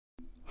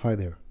Hi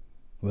there,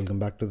 welcome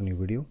back to the new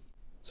video.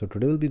 So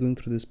today we'll be going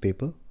through this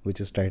paper which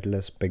is titled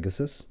as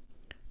PEGASUS,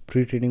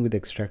 Pre-training with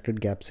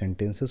extracted gap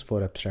sentences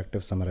for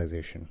abstractive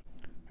summarization.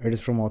 It is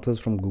from authors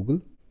from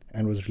Google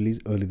and was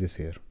released early this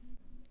year.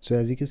 So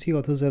as you can see,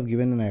 authors have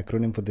given an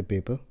acronym for the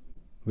paper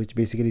which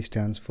basically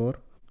stands for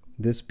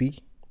this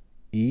P,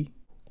 E,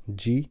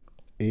 G,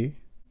 A,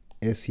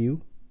 S,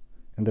 U,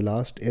 and the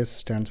last S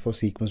stands for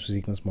sequence to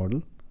sequence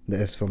model, the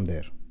S from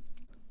there.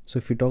 So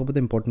if we talk about the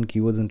important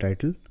keywords in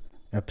title,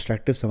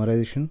 abstractive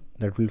summarization,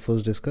 that we'll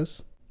first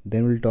discuss.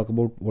 Then we'll talk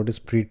about what is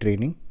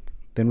pre-training.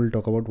 Then we'll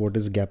talk about what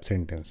is gap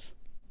sentence.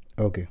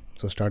 Okay,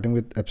 so starting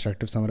with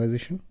abstractive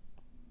summarization.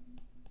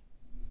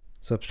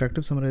 So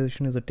abstractive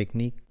summarization is a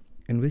technique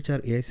in which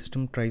our AI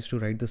system tries to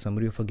write the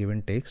summary of a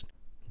given text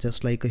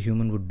just like a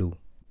human would do,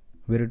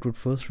 where it would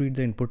first read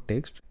the input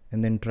text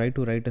and then try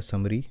to write a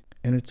summary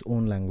in its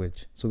own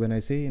language. So when I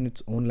say in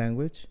its own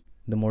language,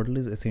 the model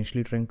is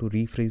essentially trying to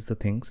rephrase the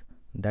things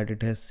that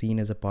it has seen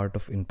as a part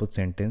of input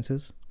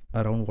sentences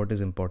around what is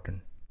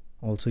important.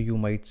 Also, you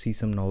might see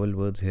some novel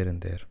words here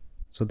and there.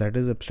 So that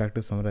is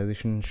abstractive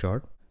summarization in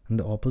short. And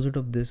the opposite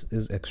of this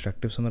is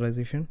extractive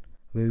summarization,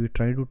 where we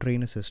try to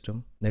train a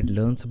system that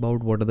learns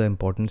about what are the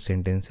important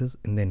sentences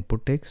in the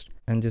input text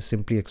and just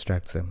simply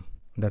extracts them.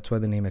 That's why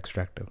the name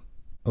extractive.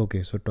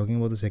 Okay, so talking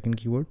about the second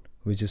keyword,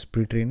 which is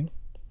pre-training.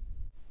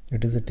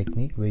 It is a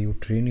technique where you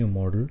train your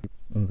model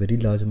on very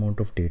large amount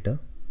of data,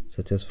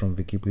 such as from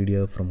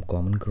Wikipedia, from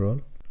Common Crawl,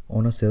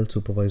 on a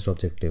self-supervised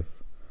objective.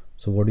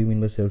 So what do you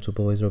mean by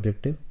self-supervised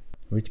objective?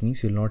 Which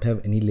means you'll not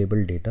have any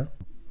labeled data.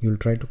 You'll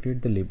try to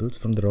create the labels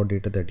from the raw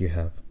data that you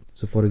have.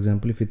 So for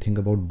example, if you think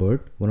about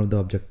BART, one of the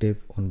objective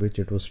on which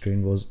it was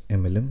trained was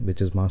MLM, which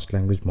is masked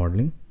language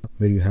modeling,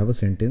 where you have a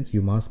sentence,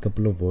 you mask a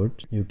couple of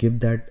words, you give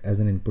that as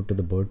an input to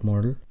the BART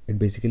model. It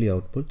basically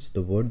outputs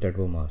the word that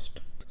were masked.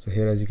 So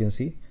here, as you can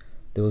see,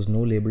 there was no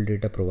label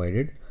data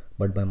provided,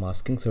 but by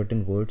masking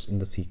certain words in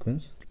the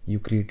sequence, you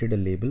created a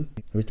label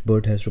which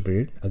BART has to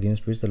predict,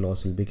 against which the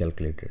loss will be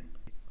calculated.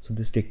 So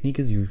this technique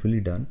is usually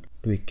done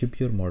to equip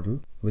your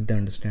model with the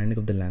understanding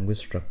of the language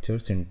structure,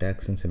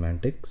 syntax and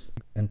semantics,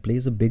 and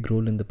plays a big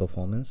role in the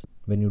performance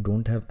when you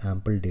don't have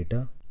ample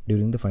data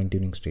during the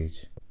fine-tuning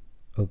stage.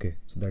 Okay,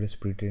 so that is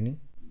pre-training.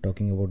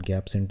 Talking about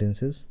gap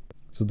sentences.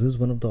 So this is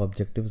one of the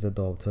objectives that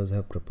the authors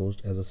have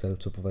proposed as a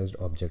self-supervised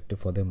objective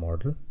for their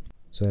model.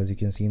 So as you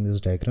can see in this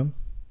diagram,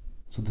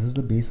 so this is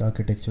the base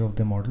architecture of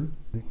the model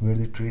where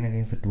they train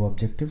against the two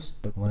objectives.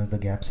 One is the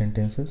gap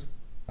sentences,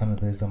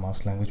 another is the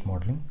masked language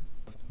modeling.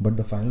 But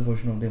the final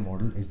version of their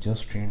model is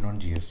just trained on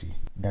GSC.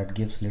 That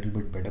gives little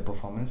bit better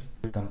performance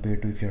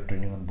compared to if you're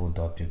training on both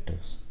the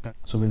objectives.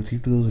 So we'll see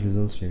to those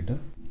results later.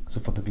 So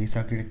for the base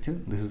architecture,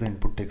 this is the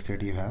input text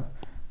that you have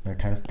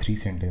that has 3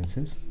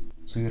 sentences.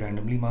 So you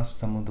randomly mask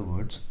some of the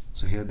words.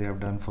 So here they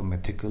have done for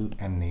mythical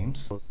and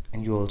names.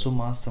 And you also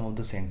mask some of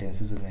the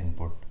sentences in the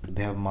input.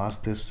 They have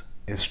masked this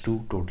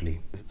S2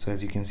 totally. So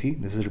as you can see,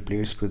 this is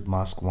replaced with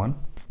mask 1.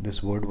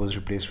 This word was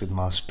replaced with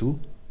mask 2.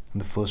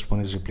 And the first one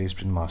is replaced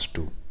with mask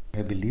 2.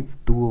 I believe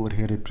 2 over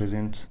here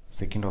represents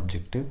second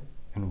objective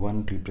and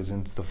 1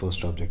 represents the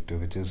first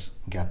objective, which is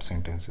gap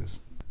sentences.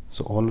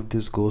 So all of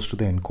this goes to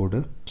the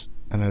encoder,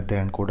 and at the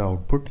encoder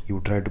output you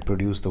try to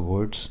produce the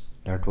words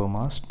that were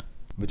masked,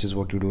 which is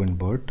what you do in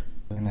BART,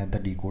 and at the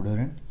decoder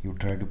end you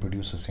try to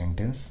produce a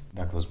sentence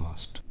that was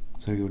masked.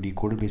 So your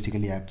decoder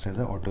basically acts as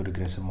an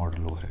autoregressive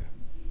model over here.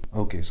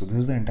 Okay, so this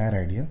is the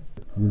entire idea.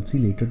 We'll see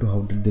later to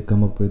how did they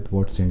come up with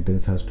what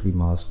sentence has to be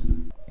masked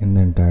in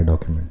the entire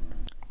document.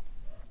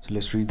 So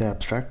let's read the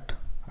abstract.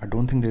 I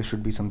don't think there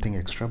should be something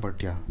extra,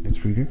 but yeah,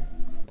 let's read it.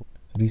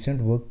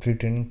 Recent work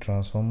pre-training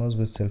transformers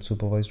with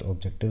self-supervised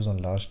objectives on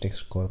large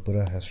text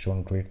corpora has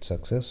shown great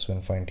success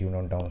when fine-tuned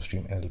on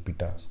downstream NLP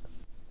tasks.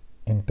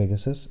 In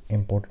PEGASUS,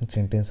 important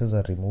sentences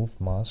are removed,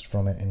 masked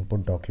from an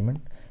input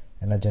document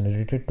and are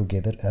generated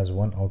together as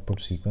one output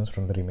sequence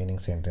from the remaining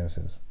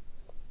sentences.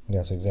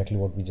 Yeah, so exactly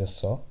what we just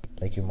saw.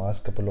 Like you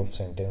mask a couple of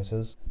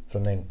sentences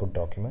from the input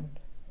document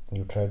and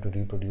you try to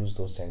reproduce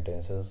those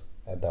sentences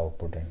at the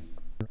output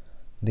end.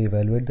 They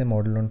evaluate the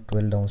model on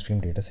 12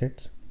 downstream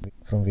datasets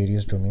from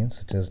various domains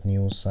such as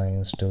news,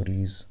 science,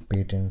 stories,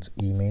 patents,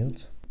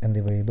 emails, and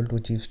they were able to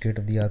achieve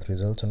state-of-the-art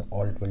results on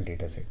all 12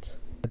 datasets.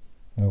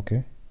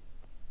 Okay.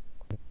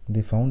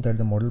 They found that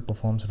the model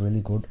performs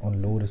really good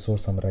on low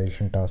resource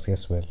summarization tasks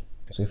as well.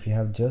 So if you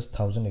have just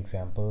 1000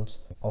 examples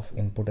of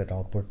input and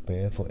output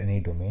pair for any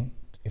domain,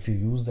 if you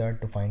use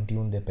that to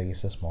fine-tune their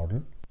PEGASUS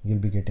model, you'll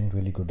be getting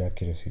really good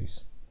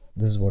accuracies.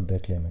 This is what they're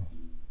claiming.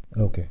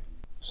 Okay.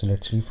 So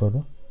let's read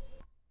further.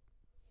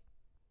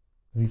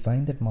 We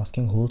find that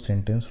masking whole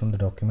sentence from the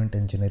document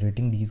and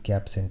generating these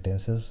gap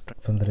sentences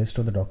from the rest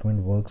of the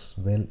document works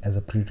well as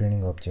a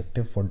pre-training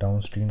objective for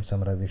downstream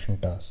summarization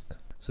task.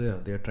 So yeah,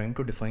 they are trying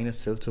to define a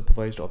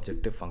self-supervised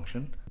objective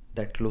function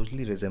that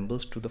closely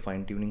resembles to the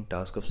fine-tuning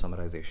task of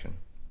summarization.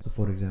 So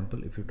for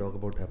example, if you talk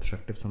about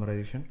abstractive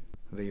summarization,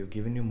 where you're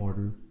given your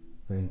model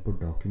the input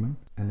document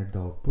and at the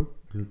output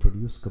it will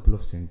produce a couple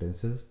of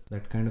sentences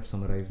that kind of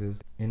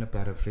summarizes in a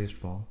paraphrased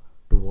form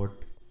to what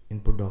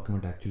input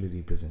document actually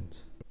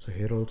represents. So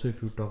here also,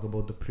 if you talk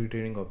about the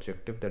pre-training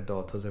objective that the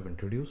authors have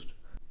introduced,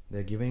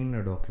 they're giving in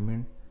a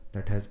document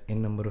that has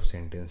n number of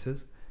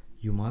sentences.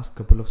 You mask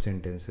couple of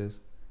sentences,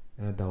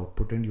 and at the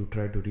output end you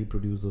try to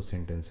reproduce those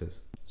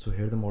sentences. So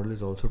here the model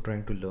is also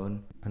trying to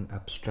learn an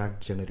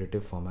abstract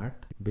generative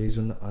format based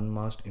on the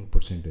unmasked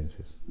input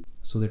sentences.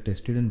 So they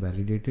tested and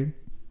validated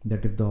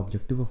that if the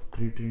objective of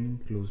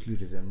pre-training closely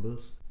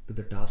resembles to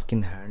the task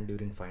in hand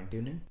during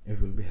fine-tuning,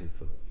 it will be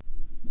helpful.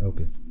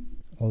 Okay.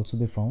 Also,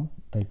 they found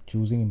that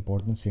choosing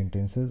important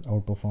sentences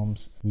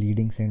outperforms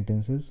leading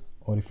sentences,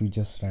 or if you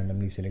just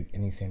randomly select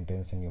any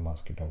sentence and you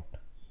mask it out.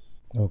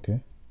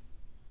 Okay.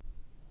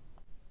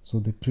 So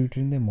they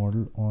pre-trained their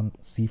model on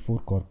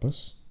C4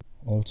 corpus,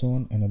 also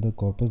on another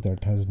corpus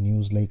that has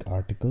news like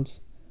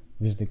articles,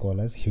 which they call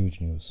as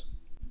huge news.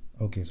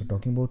 Okay, so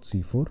talking about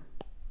C4.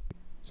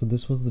 So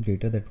this was the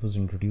data that was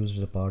introduced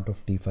as a part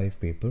of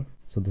T5 paper.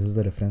 So this is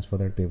the reference for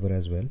that paper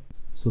as well.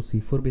 So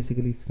C4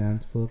 basically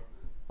stands for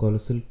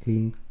Colossal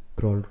Clean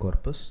Crawled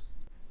Corpus,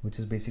 which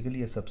is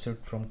basically a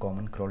subset from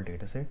common crawl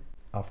dataset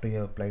after you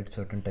have applied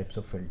certain types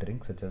of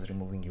filtering such as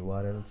removing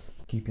URLs,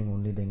 keeping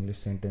only the English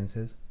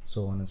sentences,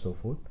 so on and so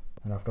forth.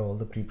 And after all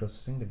the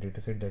pre-processing, the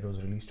dataset that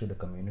was released to the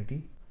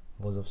community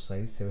was of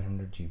size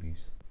 700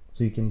 GBs.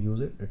 So you can use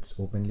it, it's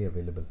openly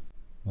available.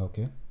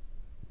 Okay.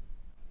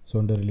 So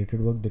under related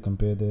work, they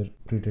compare their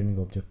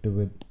pre-training objective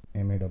with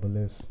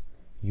MASS,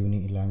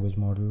 Uni language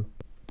model,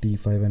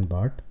 T5 and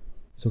BART.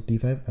 So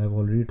T5 I have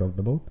already talked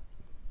about.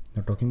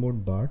 Now talking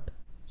about BART,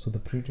 so the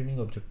pre-training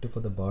objective for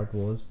the BART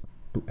was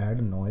to add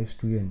a noise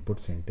to your input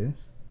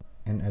sentence,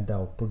 and at the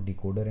output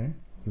decoder end,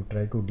 you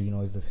try to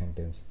denoise the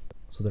sentence.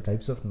 So the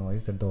types of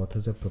noise that the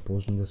authors have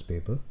proposed in this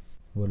paper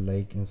were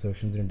like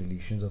insertions and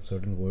deletions of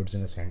certain words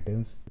in a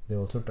sentence. They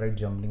also tried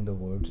jumbling the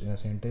words in a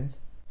sentence.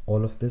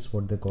 All of this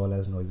what they call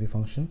as noisy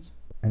functions,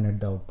 and at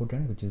the output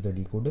end, which is the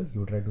decoder,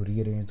 you try to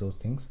rearrange those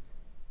things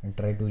and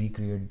try to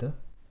recreate the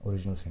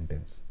original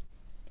sentence.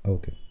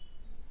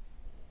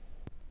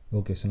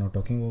 Okay, so now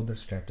talking about the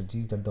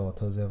strategies that the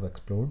authors have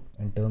explored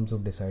in terms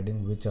of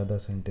deciding which are the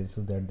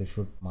sentences that they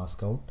should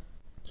mask out.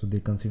 So they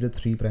consider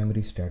three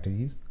primary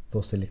strategies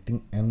for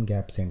selecting M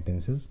gap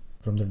sentences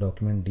from the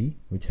document D,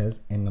 which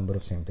has n number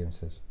of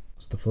sentences.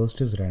 So the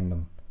first is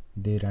random.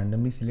 They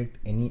randomly select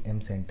any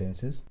M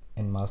sentences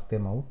and mask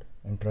them out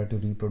and try to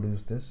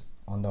reproduce this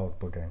on the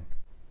output end.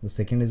 The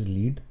second is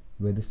lead,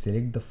 where they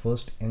select the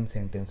first M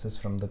sentences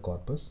from the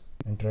corpus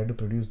and try to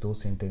produce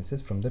those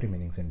sentences from the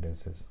remaining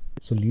sentences.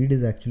 So lead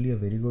is actually a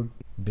very good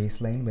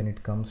baseline when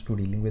it comes to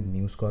dealing with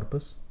news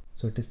corpus.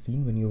 So it is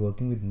seen when you're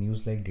working with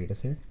news like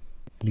dataset,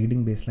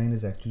 leading baseline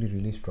is actually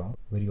really strong,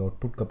 where you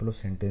output couple of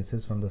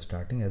sentences from the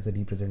starting as a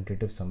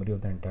representative summary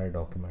of the entire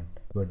document,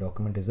 where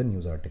document is a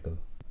news article.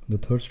 The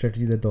third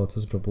strategy that the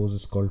authors propose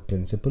is called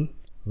principal,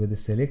 where they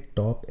select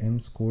top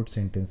M scored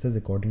sentences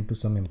according to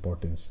some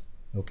importance.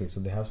 Okay, so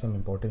they have some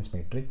importance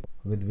metric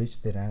with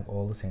which they rank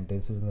all the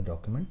sentences in the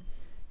document,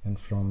 and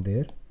from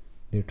there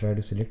they try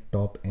to select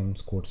top M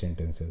scored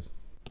sentences.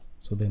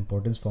 So the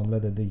importance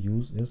formula that they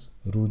use is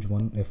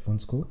Rouge1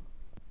 F1 score,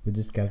 which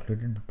is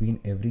calculated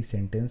between every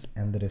sentence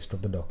and the rest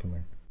of the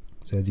document.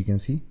 So as you can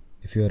see,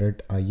 if you are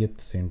at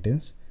ith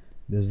sentence,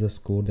 this is the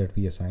score that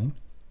we assign.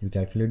 You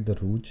calculate the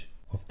Rouge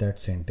of that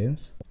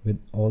sentence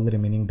with all the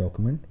remaining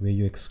document where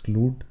you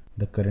exclude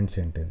the current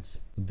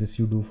sentence. So this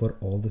you do for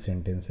all the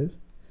sentences,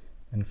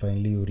 and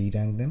finally you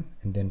re-rank them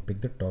and then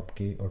pick the top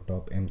K or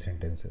top M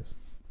sentences.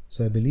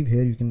 So I believe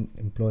here you can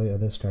employ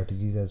other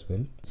strategies as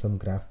well. Some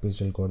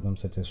graph-based algorithms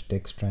such as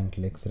text rank,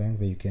 lex rank,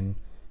 where you can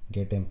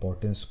get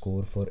importance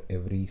score for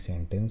every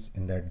sentence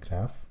in that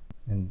graph,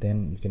 and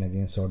then you can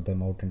again sort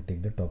them out and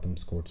take the top M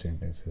scored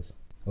sentences.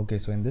 Okay,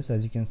 so in this,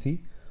 as you can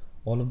see,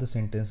 all of the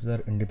sentences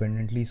are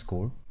independently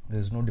scored. There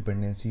is no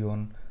dependency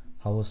on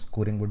how a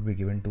scoring would be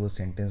given to a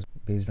sentence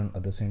based on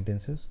other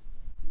sentences.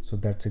 So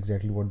that's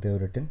exactly what they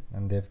have written,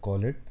 and they have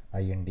called it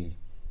IND.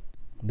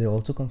 They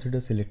also consider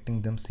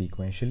selecting them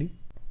sequentially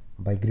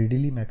by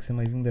greedily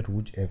maximizing the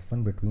Rouge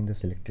F1 between the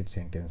selected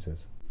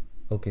sentences.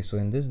 Okay, so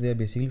in this they are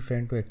basically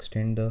trying to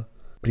extend the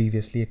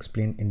previously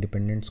explained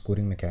independent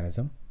scoring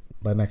mechanism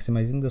by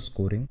maximizing the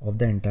scoring of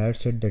the entire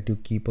set that you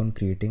keep on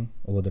creating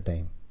over the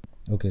time.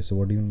 Okay, so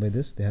what do you mean by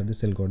this? They have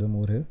this algorithm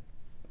over here.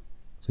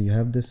 So you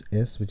have this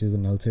S, which is a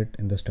null set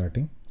in the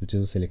starting, which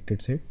is a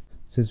selected set.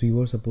 Since we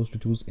were supposed to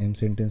choose M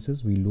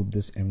sentences, we loop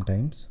this M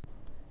times.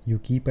 You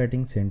keep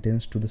adding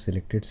sentence to the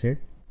selected set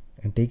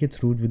and take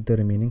its Rouge with the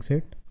remaining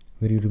set,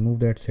 where you remove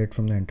that set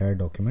from the entire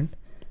document,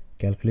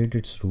 calculate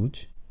its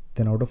Rouge.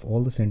 Then out of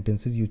all the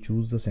sentences, you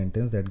choose the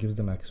sentence that gives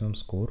the maximum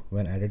score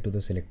when added to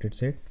the selected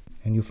set,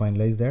 and you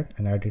finalize that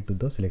and add it to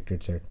the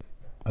selected set.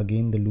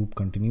 Again, the loop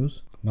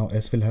continues. Now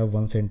S will have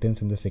one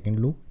sentence in the second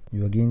loop.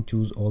 You again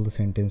choose all the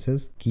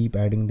sentences, keep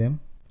adding them,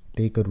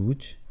 take a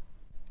Rouge.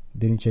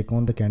 Then you check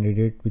on the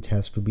candidate, which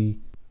has to be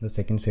the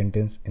second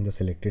sentence in the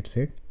selected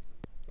set,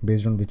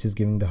 based on which is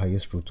giving the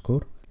highest Rouge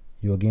score.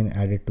 You again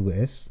add it to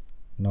S.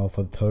 Now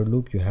for the third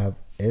loop, you have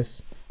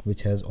S,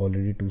 which has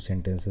already two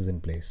sentences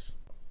in place.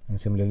 And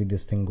similarly,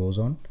 this thing goes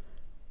on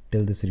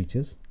till this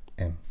reaches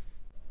M.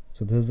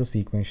 So this is the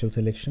sequential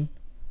selection.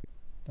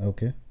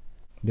 Okay.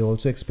 They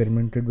also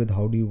experimented with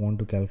how do you want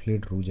to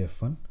calculate Rouge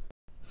F1.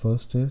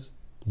 First is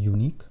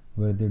unique,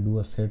 where they do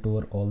a set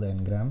over all the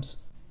n-grams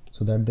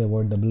so that they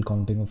avoid double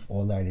counting of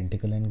all the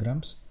identical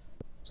n-grams.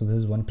 So this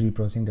is one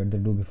pre-processing that they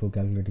do before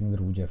calculating the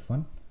Rouge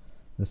F1.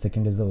 The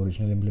second is the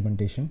original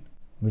implementation,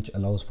 which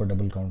allows for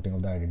double counting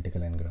of the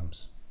identical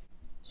n-grams.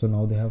 So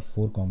now they have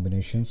 4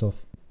 combinations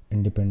of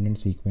independent,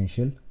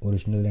 sequential,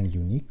 original and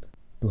unique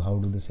to how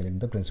do they select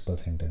the principal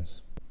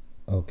sentence.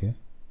 Okay,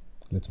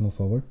 let's move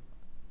forward.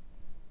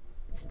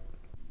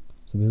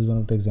 So this is one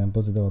of the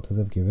examples that the authors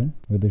have given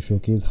where they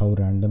showcase how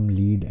random,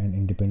 lead and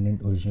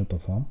independent original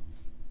perform.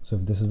 So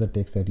if this is the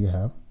text that you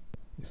have,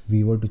 if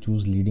we were to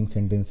choose leading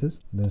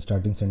sentences, then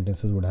starting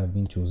sentences would have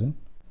been chosen.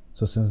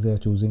 So since they are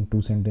choosing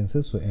 2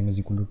 sentences, so m is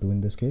equal to 2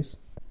 in this case.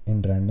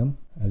 In random,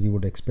 as you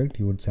would expect,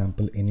 you would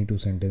sample any 2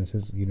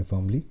 sentences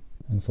uniformly.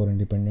 And for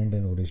independent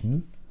and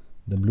original,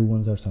 the blue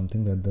ones are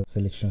something that the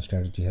selection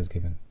strategy has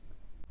given.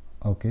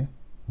 Okay,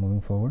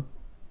 moving forward.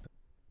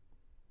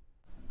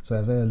 So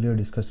as I earlier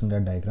discussed in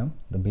that diagram,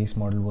 the base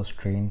model was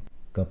trained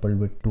coupled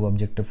with 2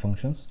 objective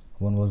functions.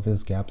 One was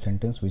this gap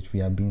sentence, which we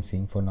have been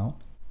seeing for now.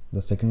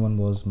 The second one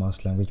was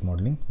masked language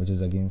modeling, which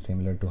is again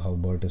similar to how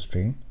BART is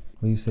trained,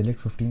 where you select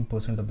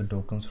 15% of the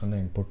tokens from the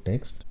input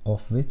text,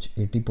 of which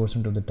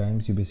 80% of the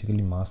times you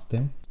basically mask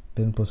them,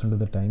 10% of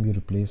the time you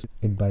replace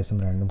it by some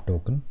random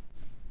token,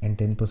 and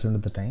 10%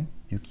 of the time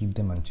you keep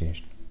them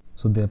unchanged.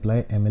 So they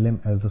apply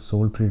MLM as the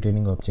sole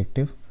pre-training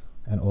objective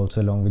and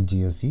also along with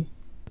GSG.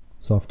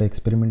 So after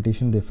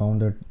experimentation, they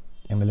found that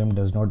MLM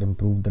does not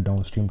improve the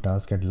downstream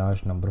task at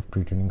large number of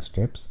pre-training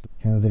steps.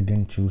 Hence, they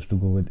didn't choose to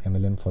go with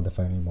MLM for the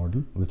final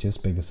model, which is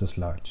PEGASUS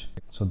Large.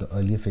 So the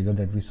earlier figure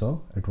that we saw,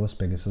 it was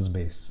PEGASUS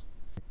Base.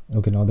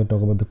 Okay, now they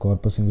talk about the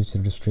corpus in which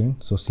it is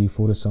trained. So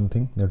C4 is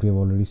something that we have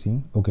already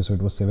seen. Okay, so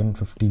it was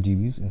 750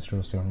 GBs instead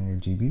of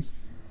 700 GBs.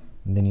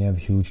 And then you have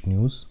huge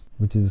news,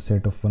 which is a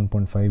set of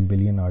 1.5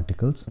 billion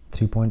articles,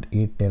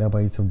 3.8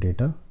 terabytes of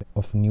data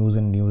of news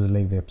and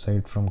news-like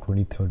website from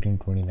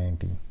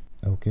 2013-2019.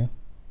 Okay.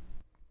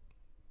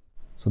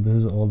 So this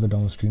is all the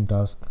downstream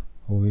tasks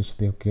over which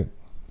they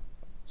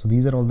So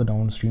these are all the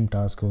downstream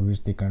tasks over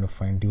which they kind of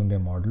fine-tune their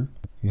model.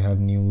 You have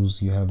news,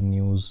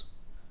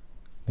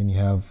 then you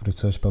have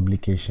research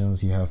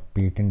publications, you have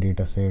patent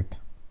dataset,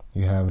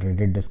 you have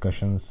Reddit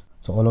discussions.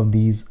 So all of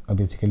these are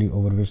basically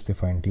over which they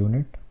fine-tune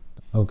it.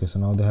 Okay, so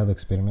now they have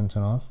experiments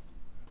and all.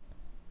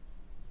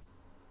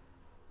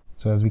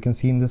 So as we can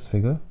see in this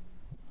figure,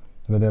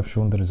 where they have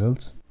shown the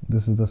results,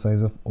 this is the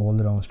size of all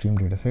the downstream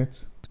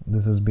datasets.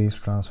 This is base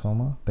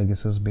transformer,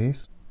 PEGASUS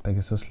Base,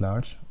 PEGASUS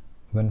Large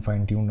when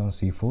fine-tuned on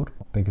C4,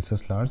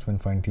 PEGASUS Large when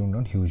fine-tuned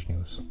on huge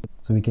news.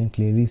 So we can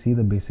clearly see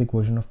the basic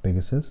version of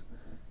PEGASUS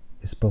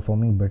is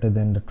performing better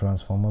than the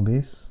transformer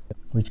base,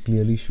 which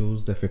clearly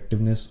shows the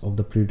effectiveness of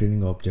the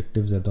pre-training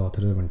objectives that the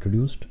authors have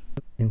introduced.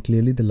 And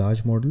clearly the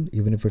large model,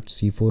 even if it's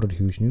C4 or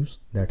huge news,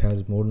 that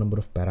has more number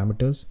of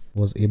parameters,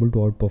 was able to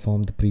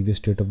outperform the previous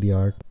state of the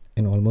art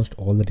in almost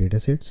all the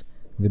datasets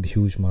with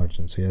huge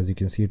margins. So as you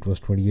can see, it was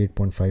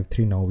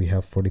 28.53, now we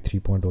have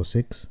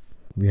 43.06.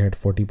 We had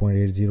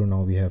 40.80,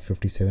 now we have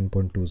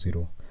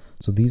 57.20.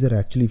 So these are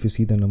actually, if you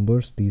see the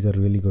numbers, these are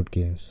really good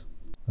gains.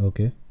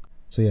 Okay.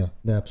 So yeah,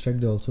 the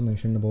abstract they also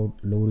mentioned about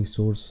low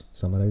resource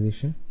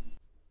summarization.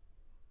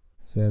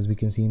 So as we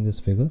can see in this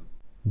figure,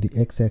 the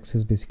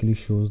x-axis basically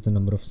shows the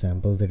number of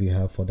samples that you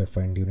have for that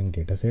fine-tuning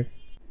dataset.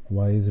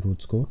 Y is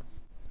root score,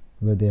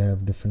 where they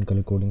have different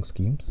color coding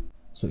schemes.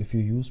 So if you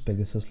use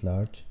PEGASUS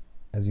Large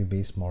as your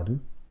base model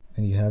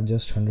and you have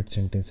just 100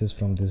 sentences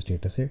from this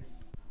dataset,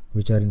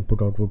 which are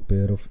input-output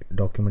pair of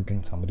document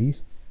and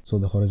summaries. So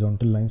the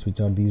horizontal lines, which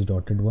are these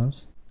dotted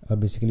ones, are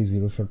basically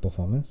zero-shot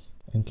performance.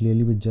 And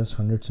clearly with just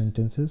 100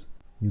 sentences,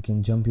 you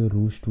can jump your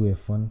Rouge to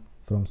F1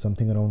 from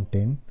something around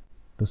 10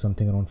 to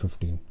something around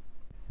 15.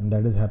 And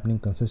that is happening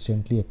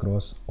consistently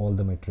across all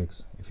the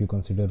metrics, if you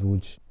consider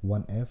Rouge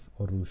 1F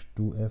or Rouge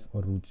 2F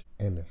or Rouge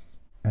LF.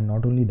 And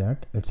not only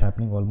that, it's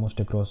happening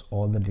almost across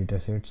all the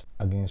datasets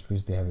against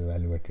which they have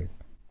evaluated.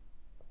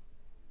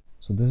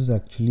 So this is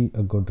actually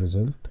a good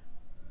result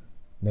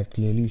that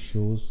clearly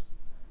shows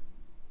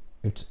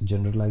its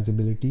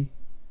generalizability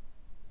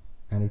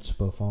and its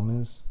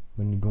performance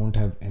when you don't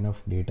have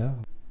enough data,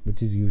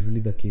 which is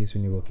usually the case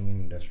when you're working in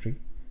industry.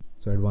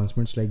 So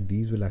advancements like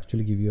these will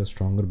actually give you a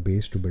stronger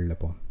base to build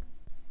upon.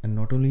 And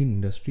not only in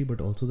industry, but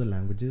also the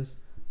languages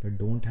that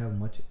don't have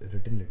much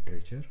written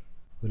literature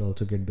will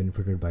also get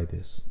benefited by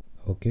this.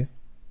 Okay.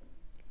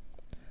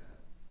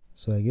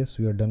 So I guess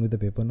we are done with the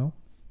paper now.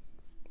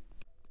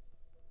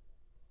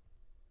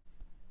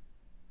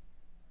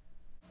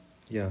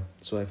 Yeah,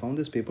 so I found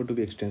this paper to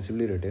be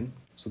extensively written.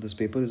 So this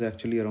paper is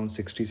actually around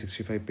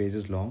 60-65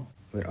 pages long,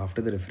 where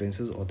after the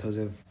references, authors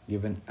have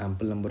given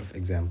ample number of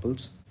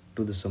examples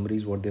to the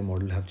summaries what their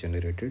model have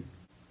generated.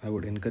 I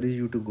would encourage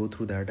you to go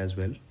through that as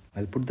well.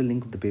 I'll put the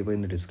link of the paper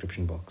in the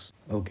description box.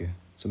 Okay,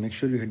 so make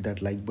sure you hit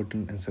that like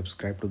button and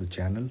subscribe to the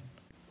channel.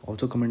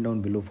 Also comment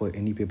down below for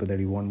any paper that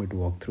you want me to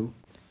walk through.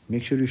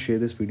 Make sure you share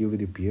this video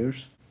with your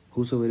peers.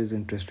 whosoever is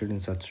interested in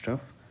such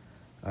stuff.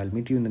 I'll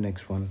meet you in the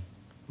next one.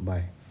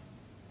 Bye.